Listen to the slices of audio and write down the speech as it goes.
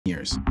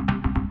years.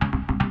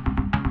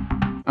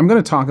 I'm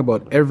going to talk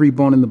about every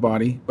bone in the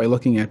body by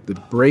looking at the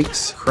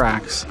breaks,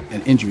 cracks,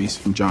 and injuries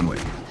from John Wick.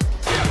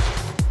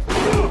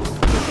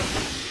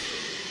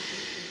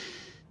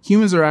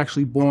 Humans are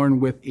actually born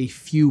with a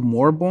few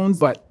more bones,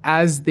 but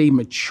as they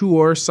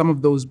mature, some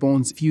of those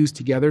bones fuse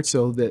together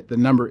so that the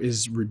number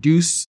is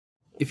reduced.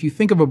 If you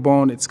think of a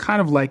bone, it's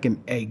kind of like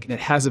an egg that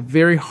has a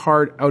very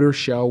hard outer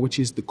shell, which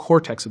is the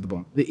cortex of the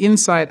bone. The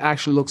inside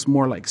actually looks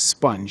more like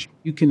sponge.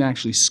 You can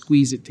actually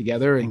squeeze it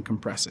together and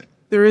compress it.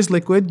 There is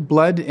liquid,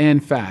 blood,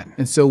 and fat.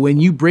 And so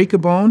when you break a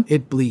bone,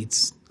 it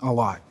bleeds a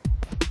lot.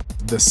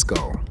 The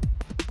skull.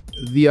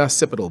 The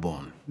occipital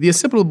bone. The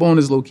occipital bone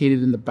is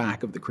located in the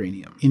back of the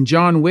cranium. In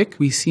John Wick,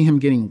 we see him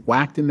getting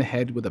whacked in the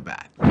head with a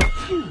bat.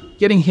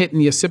 Getting hit in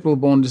the occipital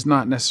bone is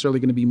not necessarily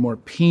going to be more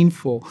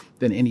painful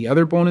than any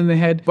other bone in the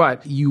head,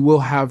 but you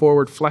will have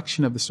forward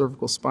flexion of the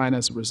cervical spine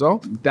as a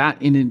result.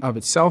 That in and of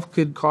itself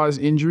could cause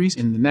injuries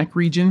in the neck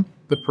region.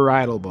 The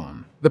parietal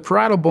bone. The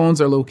parietal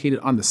bones are located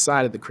on the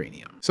side of the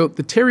cranium. So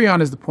the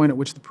pterion is the point at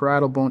which the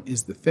parietal bone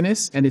is the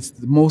thinnest, and it's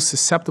the most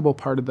susceptible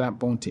part of that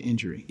bone to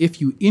injury. If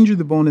you injure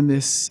the bone in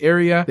this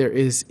area, there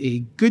is a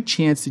good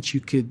chance that you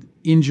could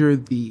injure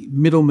the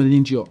middle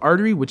meningeal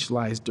artery, which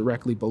lies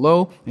directly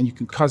below, and you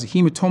can cause a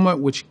hematoma,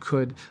 which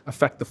could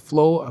affect the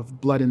flow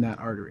of blood in that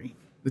artery.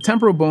 The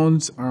temporal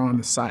bones are on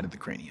the side of the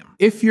cranium.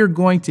 If you're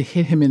going to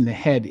hit him in the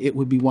head, it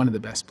would be one of the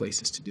best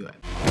places to do it.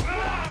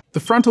 The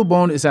frontal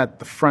bone is at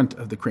the front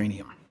of the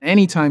cranium.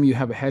 Anytime you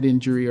have a head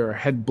injury or a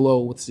head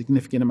blow with a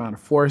significant amount of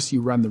force,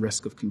 you run the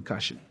risk of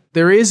concussion.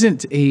 There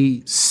isn't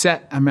a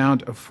set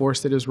amount of force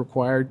that is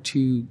required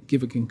to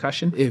give a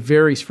concussion. It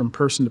varies from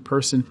person to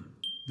person.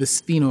 The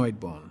sphenoid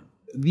bone.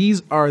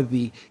 These are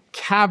the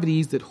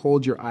cavities that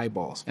hold your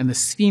eyeballs, and the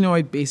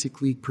sphenoid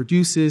basically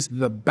produces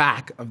the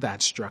back of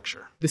that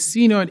structure. The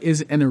sphenoid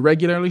is an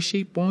irregularly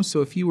shaped bone,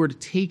 so if you were to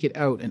take it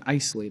out and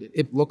isolate it,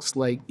 it looks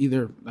like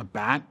either a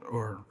bat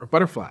or a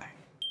butterfly.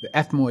 The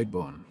ethmoid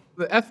bone.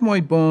 The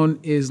ethmoid bone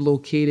is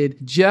located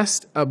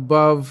just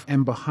above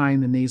and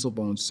behind the nasal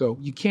bone, so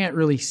you can't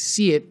really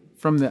see it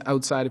from the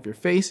outside of your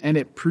face, and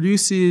it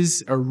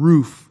produces a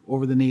roof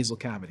over the nasal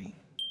cavity.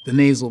 The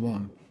nasal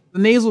bone. The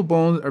nasal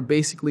bones are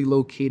basically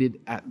located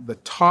at the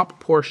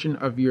top portion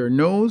of your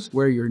nose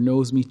where your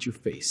nose meets your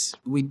face.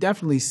 We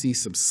definitely see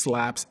some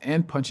slaps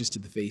and punches to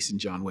the face in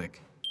John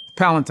Wick.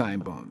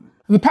 Palatine bone.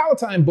 The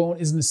palatine bone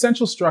is an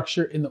essential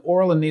structure in the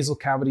oral and nasal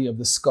cavity of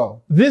the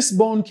skull. This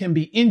bone can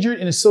be injured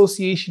in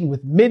association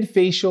with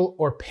midfacial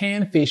or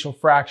panfacial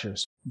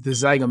fractures. The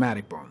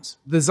zygomatic bones.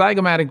 The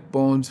zygomatic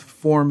bones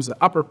forms the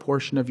upper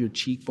portion of your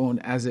cheekbone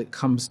as it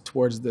comes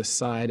towards the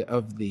side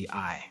of the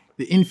eye.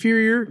 The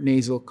inferior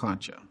nasal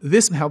concha.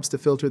 This helps to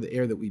filter the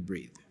air that we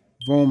breathe.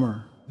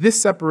 Vomer. This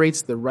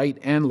separates the right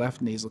and left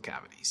nasal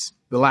cavities.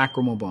 The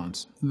lacrimal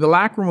bones. The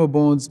lacrimal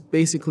bones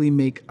basically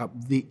make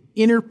up the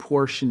inner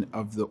portion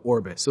of the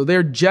orbit. So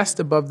they're just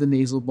above the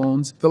nasal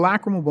bones. The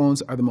lacrimal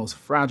bones are the most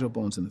fragile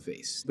bones in the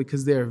face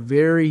because they're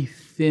very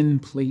thin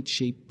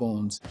plate-shaped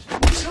bones.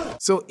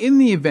 So in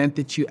the event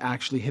that you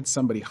actually hit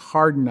somebody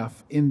hard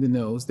enough in the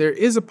nose, there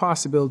is a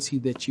possibility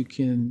that you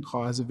can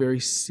cause a very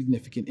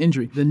significant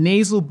injury. The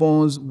nasal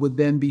bones would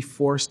then be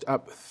forced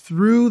up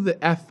through the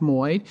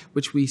ethmoid,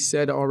 which we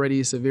said already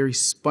is a very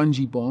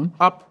spongy bone,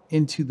 up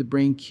into the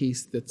brain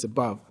case that's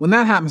above. When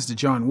that happens to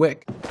John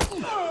Wick,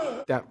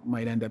 that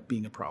might end up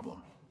being a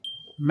problem.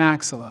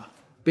 Maxilla,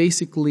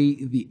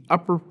 basically the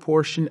upper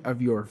portion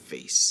of your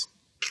face.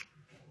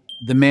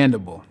 The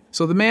mandible.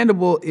 So the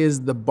mandible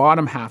is the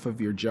bottom half of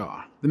your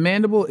jaw. The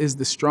mandible is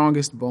the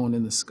strongest bone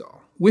in the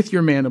skull. With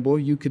your mandible,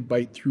 you could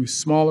bite through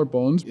smaller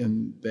bones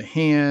in the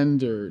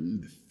hand or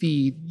in the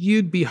feet.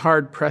 You'd be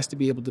hard pressed to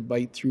be able to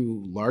bite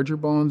through larger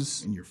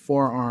bones in your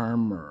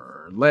forearm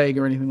or leg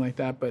or anything like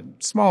that, but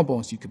small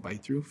bones you could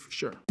bite through for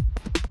sure.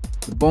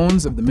 The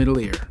bones of the middle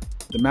ear.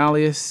 The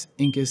malleus,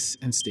 incus,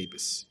 and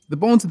stapes. The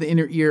bones of the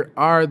inner ear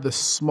are the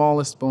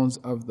smallest bones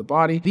of the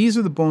body. These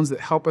are the bones that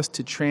help us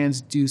to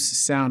transduce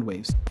sound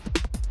waves.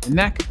 The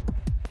neck,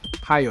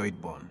 hyoid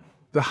bone.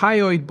 The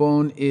hyoid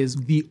bone is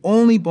the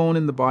only bone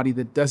in the body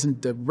that doesn't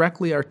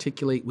directly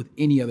articulate with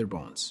any other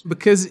bones.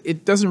 Because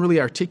it doesn't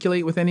really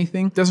articulate with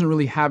anything, it doesn't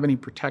really have any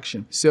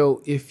protection.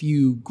 So if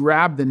you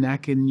grab the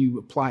neck and you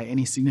apply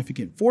any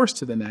significant force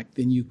to the neck,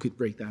 then you could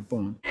break that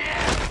bone.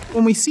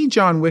 When we see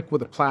John Wick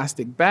with a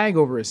plastic bag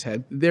over his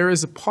head, there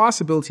is a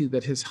possibility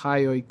that his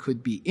hyoid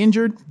could be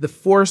injured. The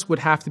force would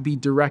have to be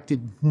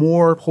directed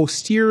more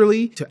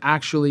posteriorly to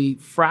actually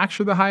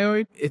fracture the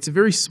hyoid. It's a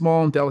very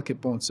small and delicate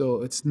bone,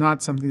 so it's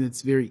not something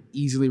that's very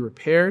easily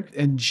repaired.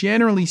 And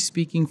generally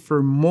speaking,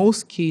 for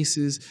most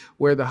cases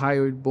where the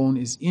hyoid bone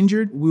is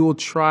injured, we will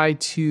try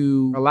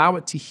to allow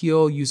it to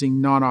heal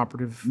using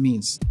non-operative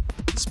means.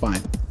 The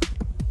spine.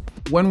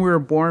 When we're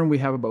born, we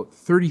have about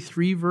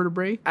 33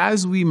 vertebrae.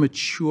 As we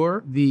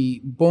mature,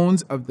 the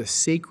bones of the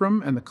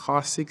sacrum and the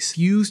coccyx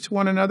fuse to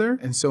one another.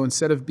 And so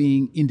instead of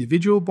being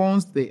individual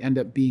bones, they end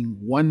up being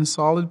one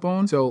solid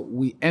bone. So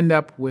we end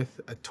up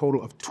with a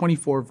total of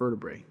 24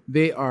 vertebrae.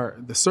 They are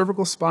the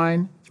cervical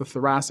spine, the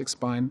thoracic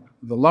spine,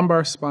 the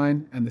lumbar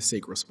spine, and the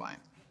sacral spine.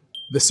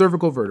 The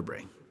cervical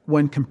vertebrae.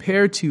 When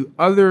compared to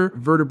other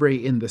vertebrae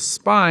in the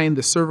spine,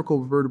 the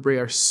cervical vertebrae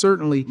are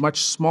certainly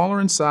much smaller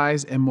in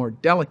size and more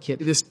delicate.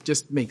 This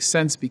just makes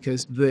sense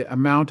because the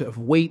amount of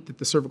weight that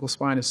the cervical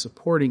spine is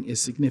supporting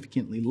is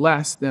significantly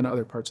less than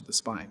other parts of the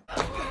spine.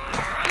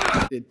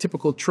 The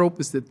typical trope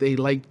is that they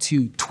like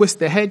to twist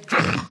the head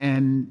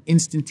and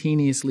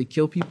instantaneously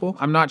kill people.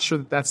 I'm not sure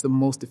that that's the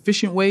most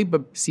efficient way,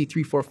 but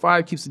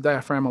C345 keeps the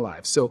diaphragm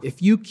alive. So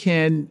if you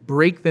can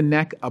break the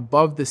neck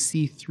above the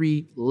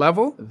C3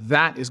 level,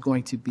 that is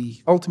going to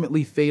be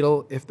ultimately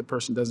fatal if the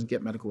person doesn't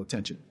get medical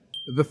attention.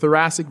 The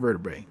thoracic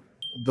vertebrae,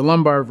 the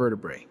lumbar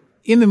vertebrae.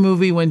 In the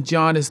movie, when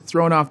John is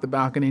thrown off the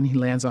balcony and he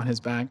lands on his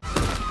back,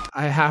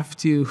 I have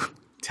to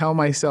tell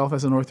myself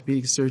as an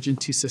orthopedic surgeon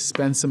to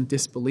suspend some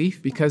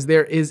disbelief because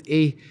there is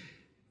a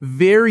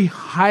very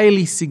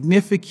highly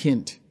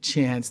significant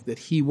chance that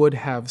he would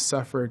have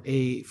suffered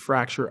a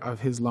fracture of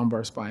his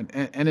lumbar spine.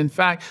 And in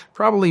fact,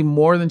 probably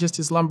more than just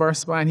his lumbar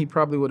spine, he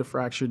probably would have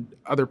fractured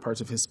other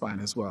parts of his spine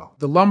as well.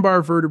 The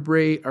lumbar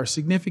vertebrae are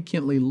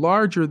significantly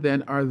larger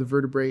than are the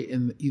vertebrae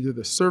in either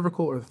the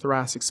cervical or the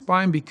thoracic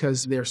spine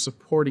because they're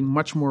supporting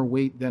much more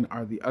weight than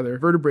are the other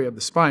vertebrae of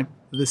the spine.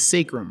 The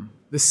sacrum.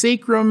 The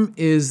sacrum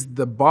is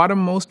the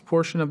bottommost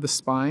portion of the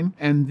spine,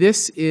 and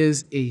this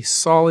is a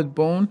solid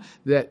bone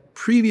that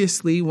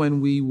previously, when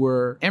we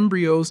were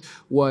embryos,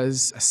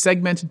 was a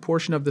segmented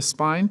portion of the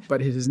spine, but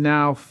it is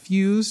now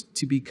fused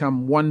to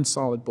become one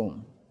solid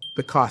bone.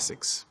 The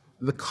coccyx.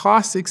 The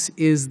coccyx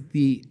is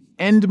the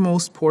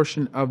endmost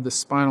portion of the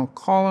spinal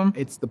column.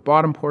 It's the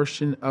bottom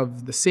portion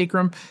of the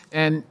sacrum,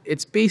 and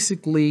it's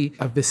basically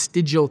a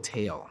vestigial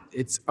tail.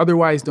 It's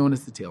otherwise known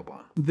as the tailbone.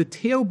 The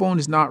tailbone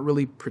is not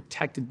really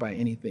protected by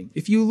anything.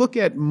 If you look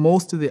at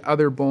most of the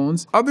other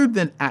bones, other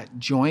than at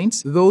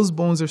joints, those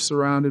bones are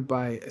surrounded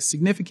by a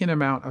significant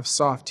amount of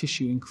soft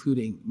tissue,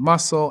 including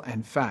muscle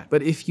and fat.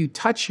 But if you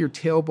touch your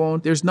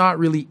tailbone, there's not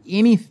really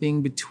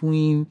anything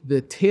between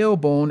the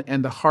tailbone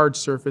and the hard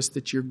surface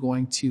that you're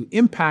going to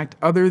impact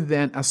other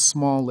than a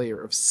small layer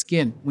of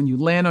skin. When you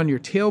land on your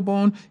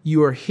tailbone,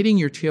 you are hitting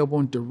your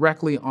tailbone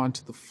directly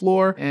onto the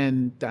floor,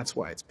 and that's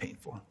why it's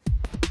painful.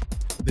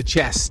 The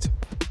chest,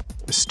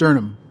 the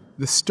sternum.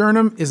 The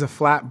sternum is a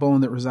flat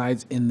bone that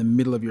resides in the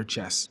middle of your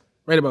chest,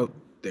 right about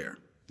there.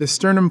 The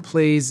sternum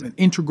plays an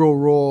integral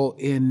role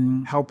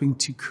in helping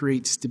to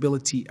create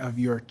stability of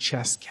your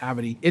chest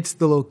cavity. It's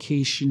the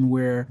location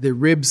where the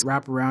ribs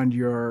wrap around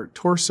your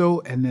torso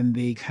and then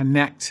they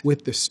connect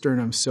with the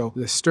sternum. So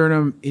the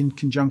sternum in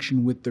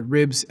conjunction with the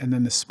ribs and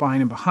then the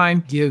spine and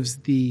behind gives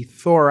the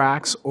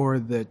thorax or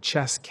the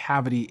chest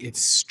cavity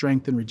its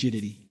strength and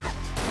rigidity.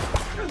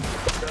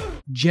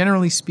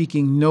 Generally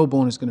speaking, no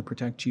bone is going to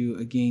protect you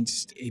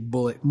against a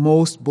bullet.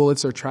 Most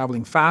bullets are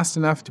traveling fast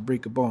enough to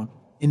break a bone.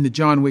 In the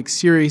John Wick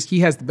series,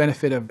 he has the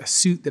benefit of a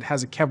suit that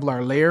has a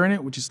Kevlar layer in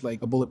it, which is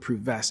like a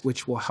bulletproof vest,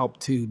 which will help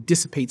to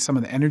dissipate some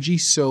of the energy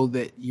so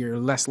that you're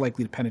less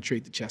likely to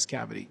penetrate the chest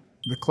cavity.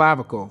 The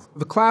clavicle.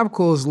 The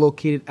clavicle is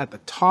located at the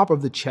top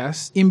of the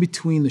chest, in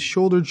between the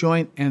shoulder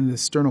joint and the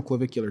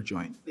sternoclavicular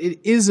joint. It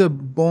is a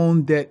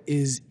bone that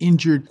is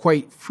injured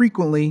quite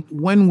frequently.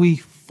 When we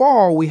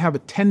fall, we have a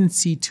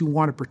tendency to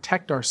want to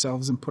protect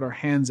ourselves and put our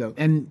hands out.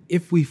 And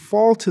if we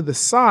fall to the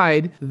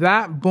side,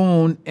 that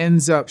bone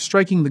ends up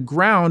striking the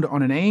ground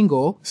on an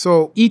angle.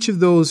 So each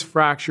of those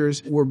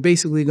fractures, we're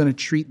basically going to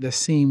treat the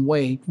same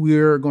way.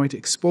 We're going to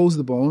expose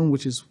the bone,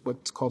 which is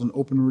what's called an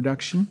open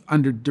reduction.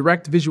 Under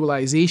direct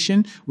visualization,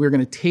 we're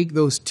going to take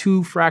those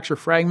two fracture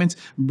fragments,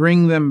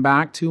 bring them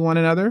back to one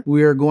another.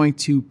 We are going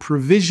to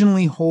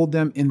provisionally hold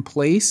them in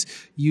place,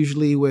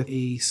 usually with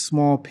a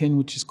small pin,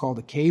 which is called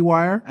a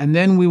K-wire. And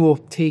then we will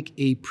take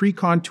a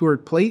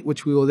pre-contoured plate,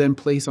 which we will then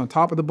place on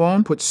top of the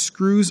bone, put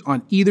screws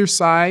on either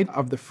side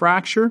of the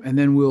fracture, and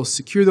then we'll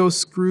secure those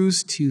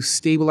screws to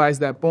stabilize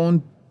that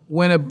bone.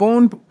 When a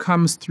bone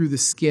comes through the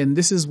skin,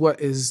 this is what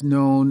is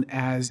known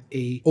as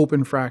an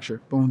open fracture.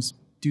 Bones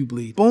do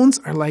bleed. Bones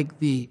are like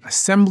the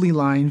assembly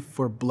line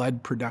for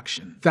blood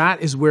production.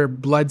 That is where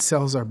blood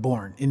cells are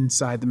born,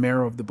 inside the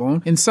marrow of the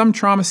bone. In some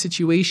trauma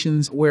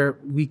situations where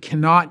we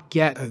cannot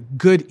get a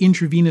good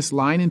intravenous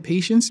line in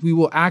patients, we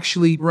will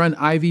actually run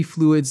IV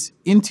fluids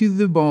into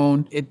the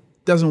bone. It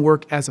doesn't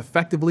work as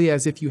effectively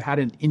as if you had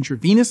an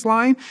intravenous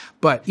line,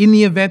 but in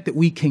the event that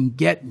we can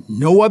get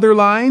no other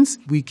lines,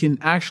 we can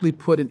actually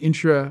put an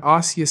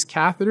intraosseous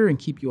catheter and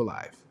keep you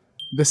alive.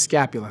 The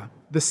scapula.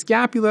 The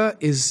scapula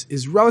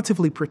is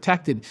relatively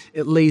protected.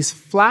 It lays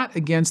flat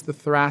against the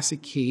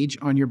thoracic cage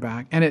on your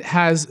back, and it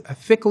has a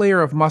thick layer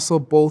of muscle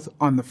both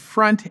on the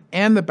front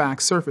and the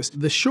back surface.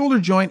 The shoulder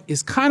joint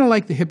is kind of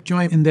like the hip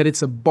joint in that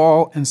it's a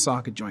ball and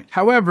socket joint.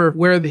 However,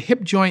 where the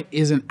hip joint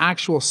is an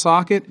actual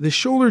socket, the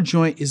shoulder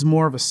joint is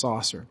more of a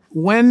saucer.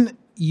 When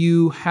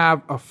you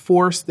have a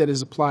force that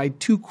is applied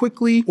too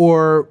quickly,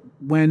 or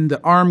when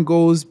the arm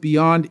goes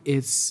beyond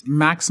its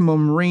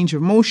maximum range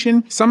of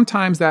motion,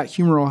 sometimes that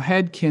humeral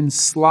head can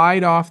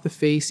slide off the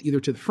face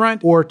either to the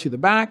front or to the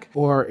back,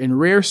 or in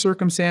rare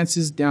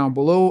circumstances down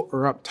below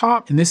or up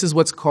top. And this is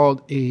what's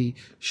called a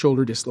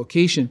shoulder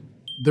dislocation.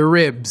 The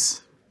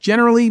ribs.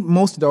 Generally,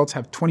 most adults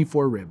have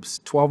 24 ribs,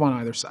 12 on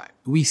either side.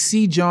 We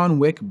see John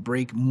Wick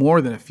break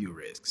more than a few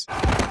ribs.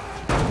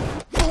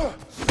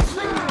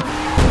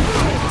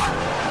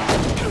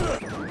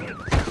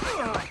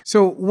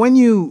 So when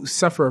you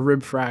suffer a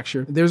rib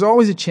fracture, there's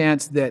always a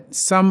chance that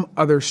some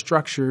other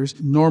structures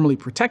normally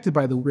protected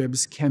by the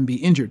ribs can be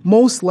injured.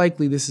 Most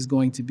likely this is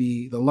going to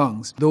be the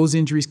lungs. Those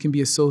injuries can be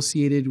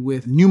associated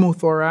with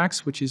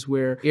pneumothorax, which is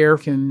where air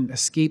can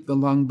escape the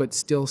lung but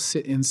still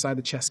sit inside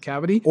the chest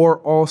cavity, or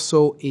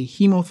also a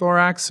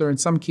hemothorax, or in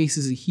some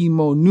cases a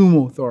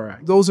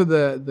hemopneumothorax. Those are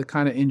the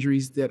kind of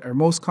injuries that are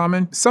most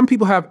common. Some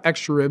people have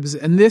extra ribs,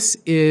 and this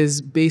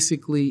is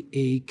basically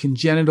a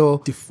congenital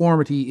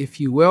deformity, if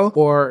you will,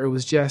 or it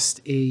was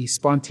just a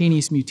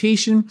spontaneous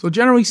mutation. So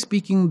generally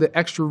speaking, the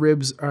extra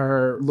ribs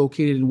are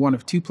located in one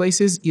of two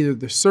places, either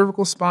the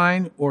cervical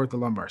spine or the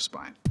lumbar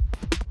spine.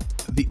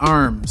 The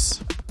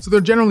arms. So there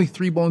are generally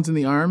three bones in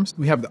the arms.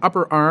 We have the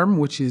upper arm,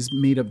 which is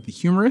made of the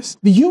humerus.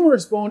 The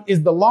humerus bone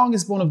is the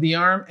longest bone of the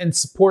arm and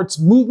supports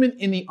movement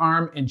in the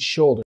arm and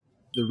shoulder.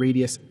 The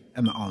radius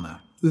and the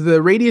ulna.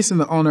 The radius and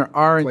the ulna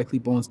are likely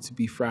bones to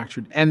be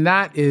fractured, and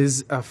that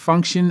is a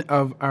function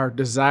of our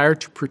desire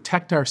to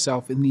protect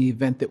ourselves in the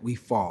event that we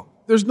fall.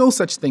 There's no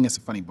such thing as a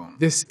funny bone.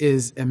 This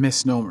is a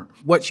misnomer.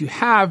 What you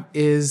have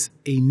is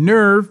a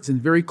nerve in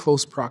very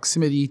close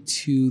proximity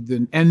to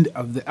the end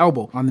of the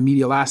elbow on the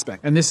medial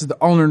aspect. And this is the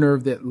ulnar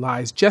nerve that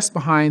lies just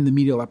behind the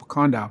medial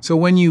epicondyle. So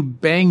when you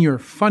bang your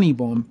funny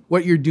bone,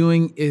 what you're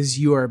doing is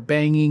you are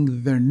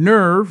banging the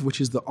nerve,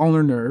 which is the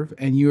ulnar nerve,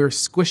 and you're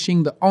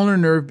squishing the ulnar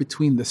nerve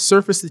between the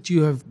surface that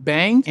you have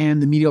banged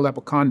and the medial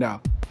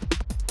epicondyle,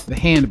 the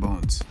hand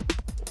bones.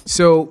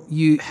 So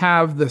you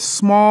have the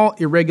small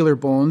irregular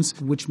bones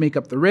which make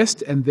up the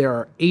wrist, and there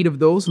are 8 of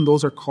those, and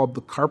those are called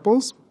the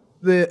carpals.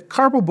 The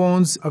carpal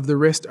bones of the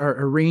wrist are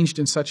arranged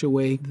in such a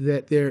way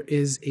that there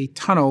is a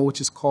tunnel which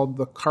is called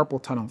the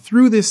carpal tunnel.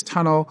 Through this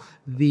tunnel,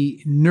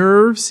 the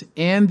nerves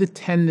and the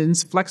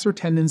tendons, flexor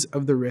tendons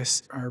of the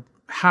wrist are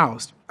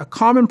housed. A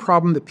common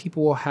problem that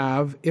people will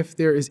have if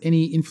there is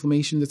any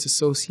inflammation that's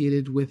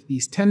associated with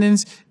these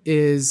tendons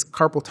is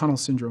carpal tunnel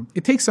syndrome.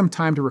 It takes some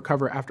time to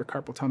recover after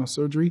carpal tunnel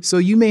surgery, so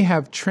you may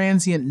have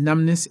transient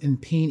numbness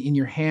and pain in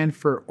your hand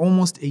for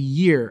almost a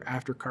year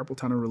after carpal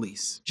tunnel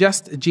release.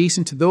 Just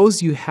adjacent to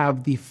those, you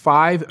have the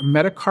 5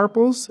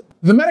 metacarpals.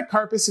 The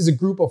metacarpus is a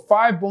group of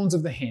 5 bones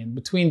of the hand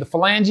between the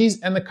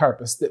phalanges and the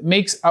carpus that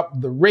makes up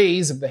the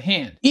rays of the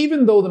hand.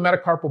 Even though the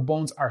metacarpal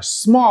bones are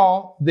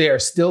small, they are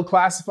still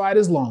classified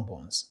as long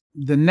bones.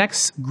 The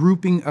next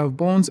grouping of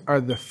bones are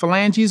the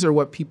phalanges, or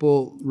what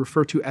people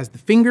refer to as the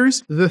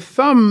fingers. The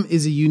thumb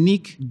is a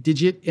unique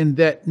digit in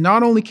that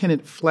not only can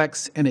it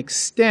flex and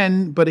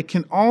extend, but it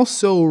can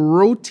also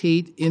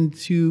rotate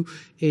into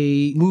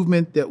a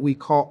movement that we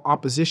call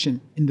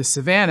opposition. In the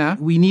savannah,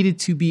 we needed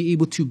to be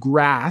able to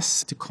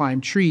grasp to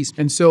climb trees.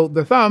 And so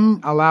the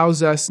thumb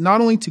allows us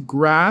not only to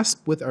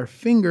grasp with our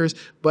fingers,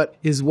 but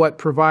is what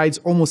provides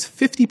almost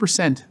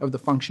 50% of the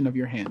function of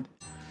your hand.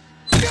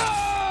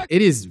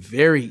 It is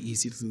very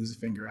easy to lose a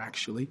finger,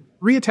 actually.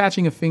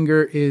 Reattaching a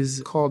finger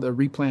is called a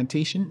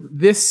replantation.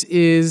 This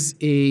is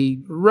a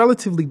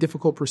relatively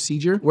difficult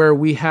procedure where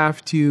we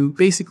have to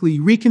basically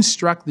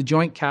reconstruct the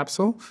joint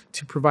capsule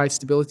to provide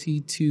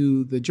stability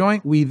to the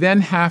joint. We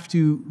then have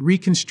to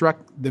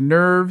reconstruct the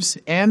nerves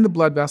and the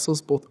blood vessels,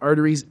 both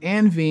arteries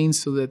and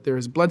veins, so that there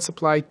is blood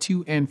supply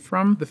to and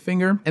from the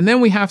finger. And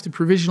then we have to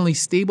provisionally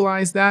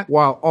stabilize that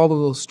while all of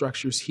those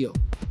structures heal.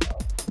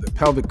 The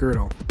pelvic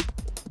girdle.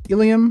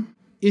 Ilium,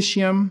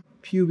 ischium,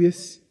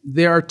 pubis.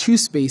 There are 2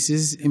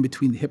 spaces in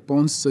between the hip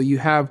bones. So you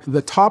have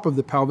the top of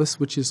the pelvis,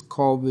 which is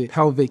called the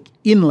pelvic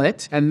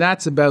inlet, and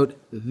that's about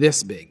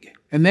this big.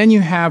 And then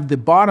you have the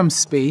bottom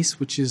space,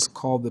 which is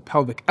called the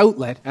pelvic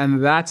outlet,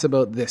 and that's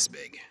about this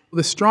big.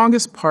 The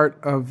strongest part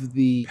of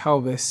the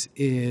pelvis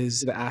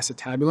is the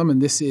acetabulum,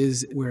 and this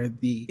is where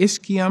the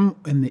ischium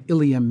and the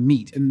ilium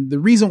meet. And the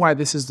reason why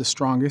this is the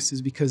strongest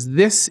is because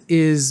this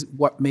is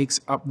what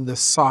makes up the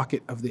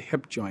socket of the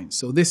hip joint.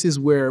 So this is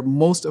where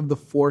most of the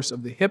force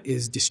of the hip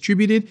is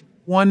distributed.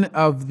 One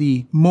of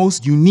the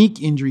most unique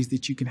injuries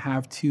that you can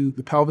have to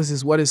the pelvis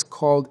is what is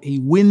called a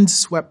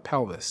windswept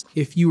pelvis.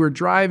 If you were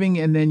driving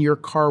and then your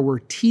car were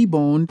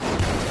T-boned,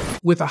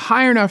 with a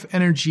high enough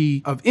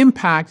energy of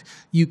impact,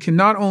 you can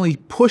not only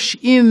push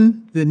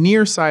in the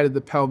near side of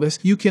the pelvis,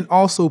 you can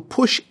also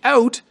push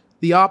out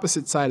the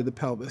opposite side of the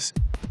pelvis.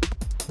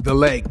 The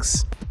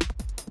legs.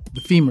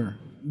 The femur.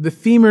 The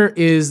femur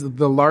is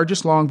the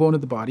largest long bone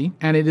of the body,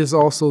 and it is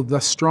also the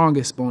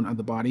strongest bone of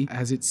the body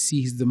as it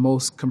sees the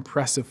most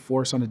compressive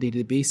force on a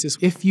day-to-day basis.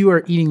 If you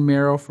are eating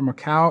marrow from a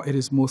cow, it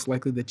is most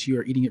likely that you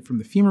are eating it from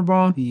the femur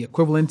bone. The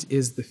equivalent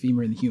is the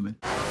femur in the human.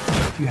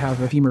 you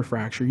have a femur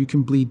fracture, you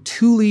can bleed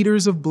 2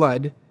 liters of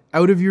blood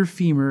out of your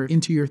femur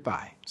into your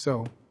thigh.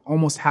 So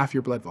almost half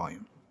your blood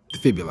volume. The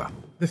fibula.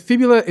 The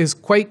fibula is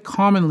quite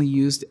commonly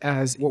used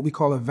as what we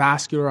call a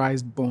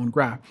vascularized bone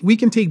graft. We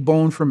can take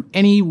bone from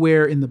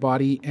anywhere in the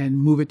body and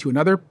move it to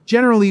another.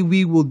 Generally,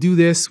 we will do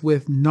this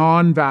with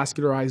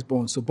non-vascularized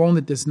bone, so bone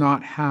that does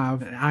not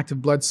have an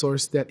active blood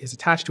source that is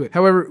attached to it.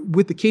 However,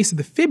 with the case of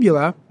the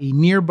fibula, a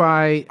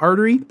nearby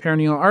artery,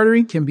 perineal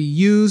artery, can be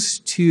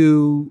used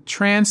to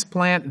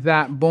transplant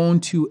that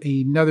bone to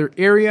another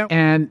area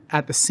and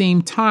at the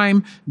same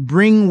time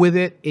bring with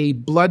it a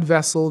blood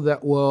vessel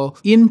that will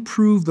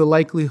improve the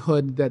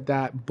likelihood that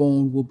that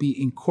bone will be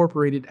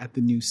incorporated at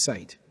the new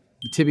site.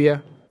 The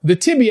tibia. The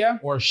tibia,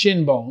 or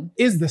shin bone,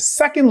 is the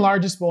second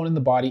largest bone in the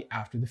body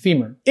after the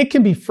femur. It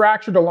can be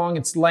fractured along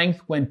its length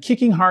when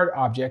kicking hard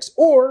objects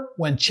or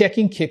when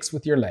checking kicks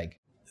with your leg.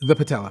 The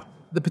patella.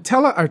 The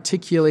patella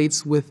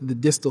articulates with the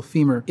distal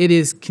femur. It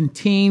is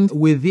contained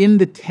within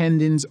the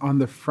tendons on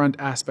the front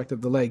aspect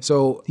of the leg.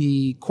 So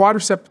the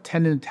quadricep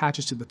tendon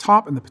attaches to the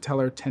top and the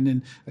patellar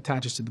tendon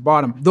attaches to the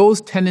bottom.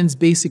 Those tendons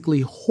basically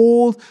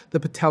hold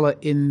the patella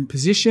in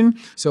position.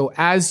 So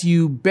as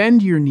you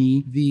bend your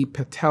knee, the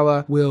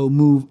patella will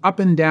move up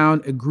and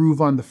down a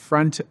groove on the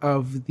front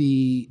of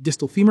the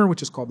distal femur,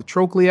 which is called the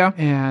trochlea,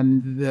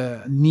 and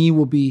the knee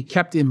will be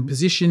kept in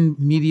position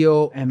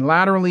medial and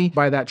laterally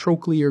by that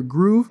trochlear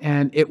groove,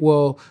 and it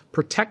will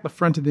protect the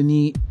front of the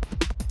knee.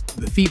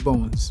 The feet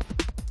bones.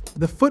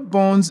 The foot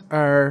bones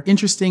are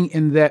interesting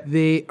in that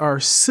they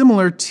are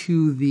similar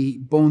to the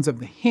bones of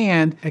the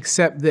hand,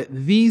 except that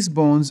these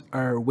bones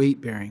are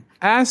weight-bearing.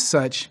 As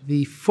such,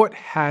 the foot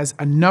has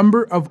a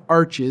number of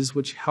arches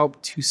which help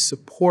to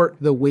support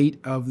the weight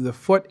of the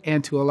foot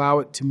and to allow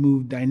it to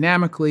move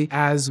dynamically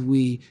as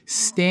we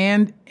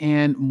stand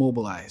and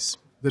mobilize.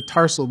 The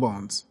tarsal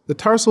bones. The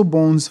tarsal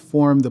bones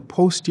form the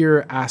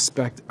posterior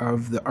aspect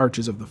of the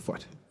arches of the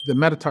foot. The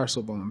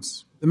metatarsal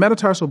bones. The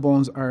metatarsal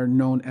bones are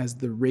known as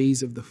the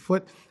rays of the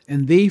foot,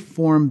 and they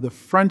form the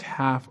front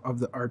half of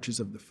the arches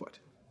of the foot.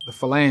 The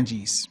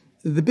phalanges.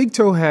 The big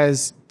toe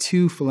has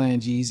 2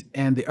 phalanges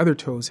and the other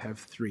toes have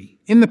 3.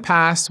 In the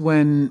past,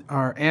 when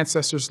our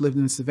ancestors lived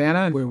in the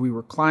savannah where we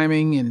were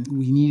climbing and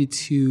we needed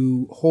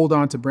to hold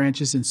on to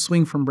branches and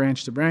swing from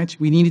branch to branch,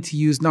 we needed to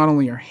use not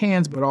only our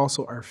hands but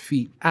also our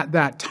feet. At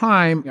that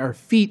time, our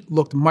feet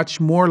looked much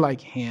more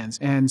like hands,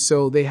 and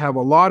so they have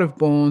a lot of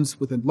bones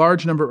with a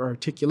large number of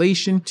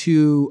articulation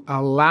to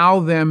allow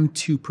them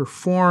to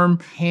perform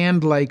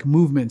hand-like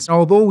movements.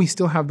 Although we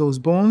still have those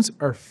bones,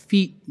 our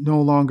feet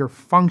no longer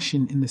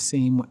function in the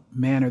same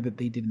manner that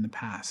they did in the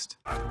past.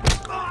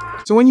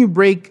 So when you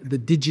break the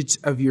digits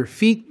of your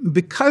feet,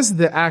 because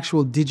the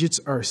actual digits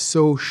are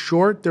so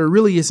short, there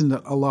really isn't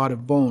a lot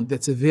of bone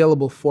that's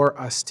available for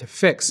us to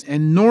fix.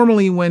 And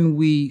normally when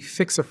we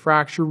fix a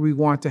fracture, we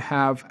want to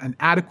have an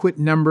adequate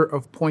number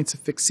of points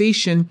of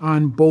fixation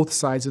on both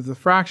sides of the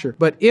fracture.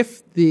 But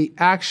if the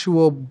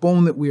actual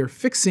bone that we are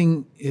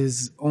fixing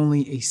is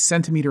only a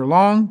centimeter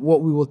long,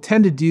 what we will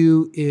tend to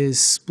do is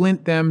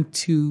splint them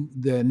to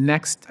the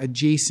next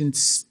adjacent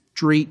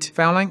straight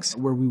phalanx,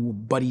 where we will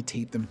buddy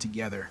tape them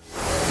together.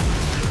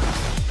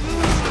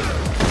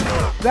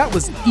 That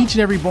was each and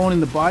every bone in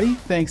the body,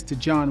 thanks to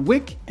John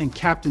Wick and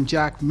Captain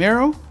Jack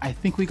Marrow. I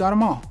think we got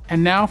them all.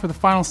 And now for the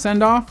final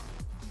send-off,